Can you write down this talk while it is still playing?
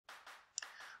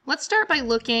Let's start by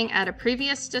looking at a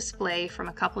previous display from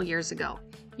a couple years ago.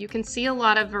 You can see a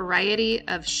lot of variety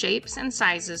of shapes and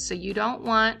sizes, so you don't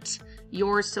want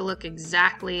yours to look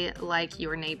exactly like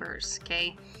your neighbor's,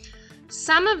 okay?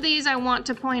 Some of these I want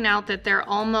to point out that they're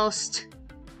almost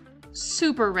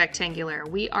super rectangular.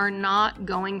 We are not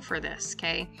going for this,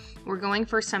 okay? We're going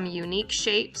for some unique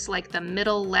shapes like the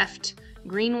middle left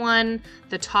green one,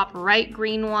 the top right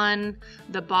green one,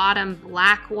 the bottom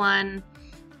black one.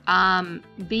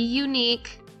 Be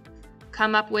unique,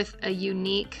 come up with a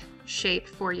unique shape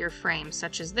for your frame,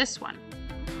 such as this one.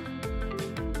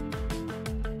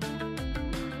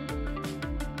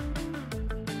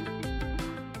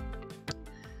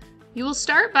 You will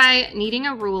start by needing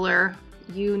a ruler.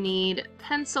 You need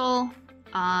pencil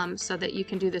so that you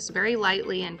can do this very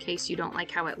lightly in case you don't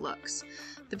like how it looks.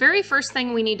 The very first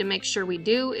thing we need to make sure we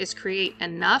do is create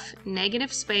enough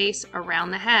negative space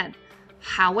around the head.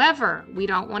 However, we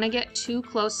don't want to get too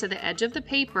close to the edge of the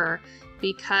paper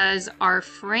because our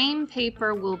frame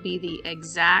paper will be the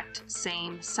exact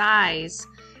same size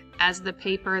as the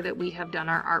paper that we have done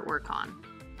our artwork on,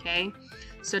 okay?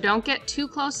 So don't get too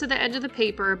close to the edge of the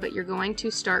paper, but you're going to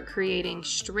start creating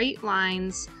straight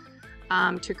lines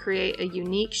to create a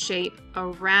unique shape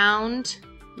around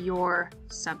your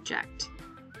subject.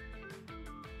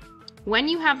 When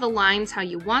you have the lines how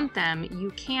you want them,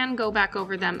 you can go back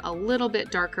over them a little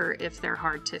bit darker if they're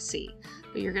hard to see,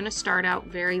 but you're going to start out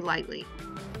very lightly.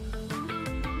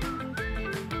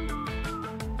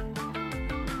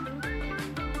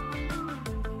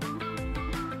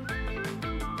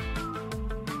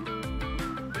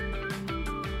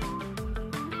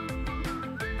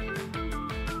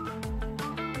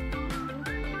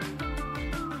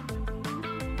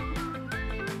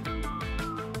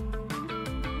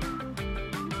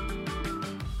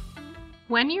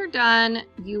 When you're done,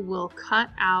 you will cut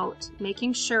out,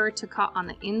 making sure to cut on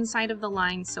the inside of the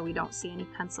line so we don't see any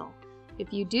pencil.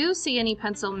 If you do see any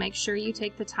pencil, make sure you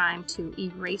take the time to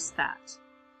erase that.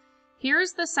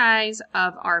 Here's the size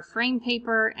of our frame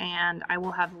paper, and I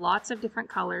will have lots of different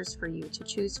colors for you to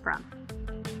choose from.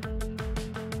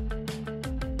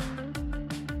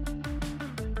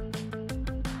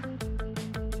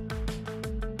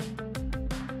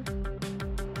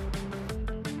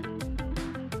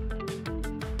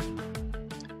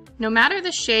 No matter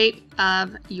the shape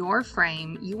of your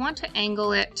frame, you want to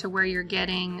angle it to where you're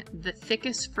getting the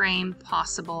thickest frame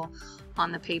possible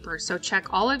on the paper. So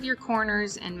check all of your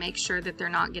corners and make sure that they're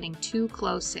not getting too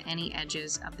close to any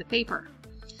edges of the paper.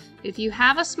 If you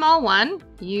have a small one,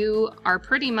 you are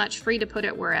pretty much free to put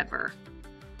it wherever,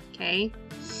 okay?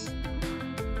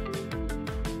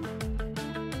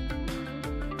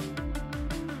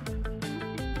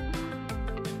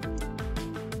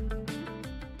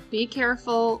 Be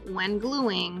careful when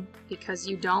gluing because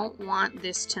you don't want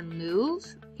this to move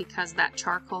because that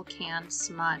charcoal can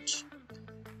smudge.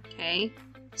 Okay,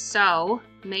 so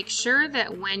make sure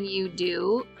that when you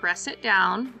do press it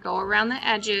down, go around the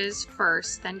edges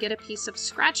first, then get a piece of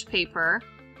scratch paper.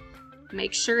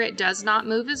 Make sure it does not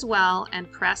move as well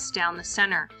and press down the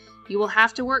center. You will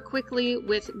have to work quickly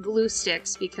with glue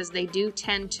sticks because they do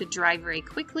tend to dry very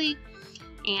quickly,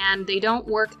 and they don't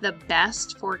work the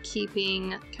best for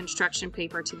keeping construction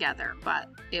paper together, but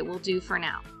it will do for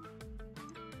now.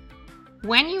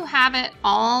 When you have it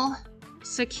all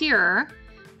secure,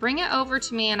 bring it over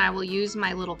to me and I will use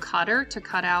my little cutter to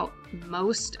cut out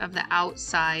most of the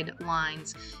outside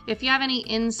lines. If you have any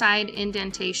inside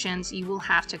indentations, you will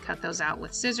have to cut those out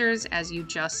with scissors, as you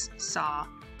just saw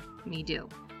me do.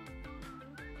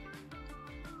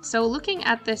 So looking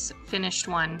at this finished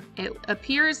one, it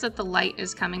appears that the light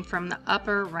is coming from the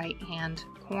upper right-hand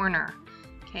corner.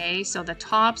 Okay, so the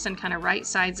tops and kind of right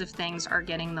sides of things are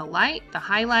getting the light, the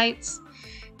highlights,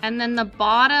 and then the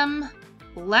bottom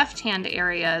left-hand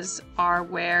areas are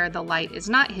where the light is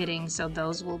not hitting, so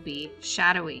those will be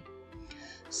shadowy.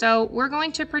 So we're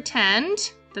going to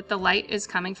pretend that the light is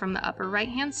coming from the upper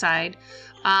right-hand side.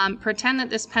 Pretend that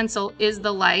this pencil is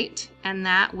the light, and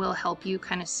that will help you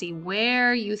kind of see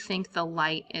where you think the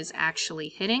light is actually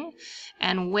hitting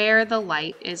and where the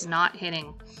light is not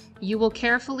hitting. You will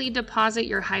carefully deposit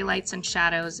your highlights and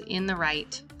shadows in the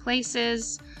right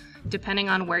places, depending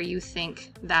on where you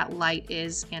think that light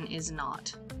is and is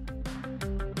not.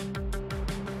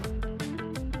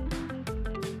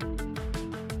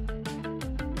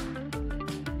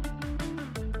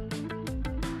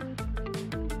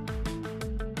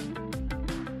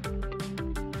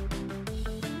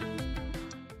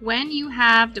 When you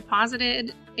have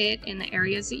deposited it in the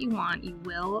areas that you want, you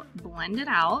will blend it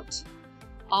out.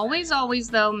 Always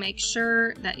though, make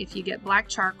sure that if you get black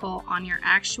charcoal on your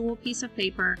actual piece of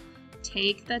paper,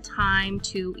 take the time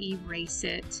to erase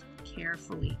it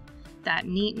carefully. That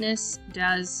neatness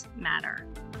does matter.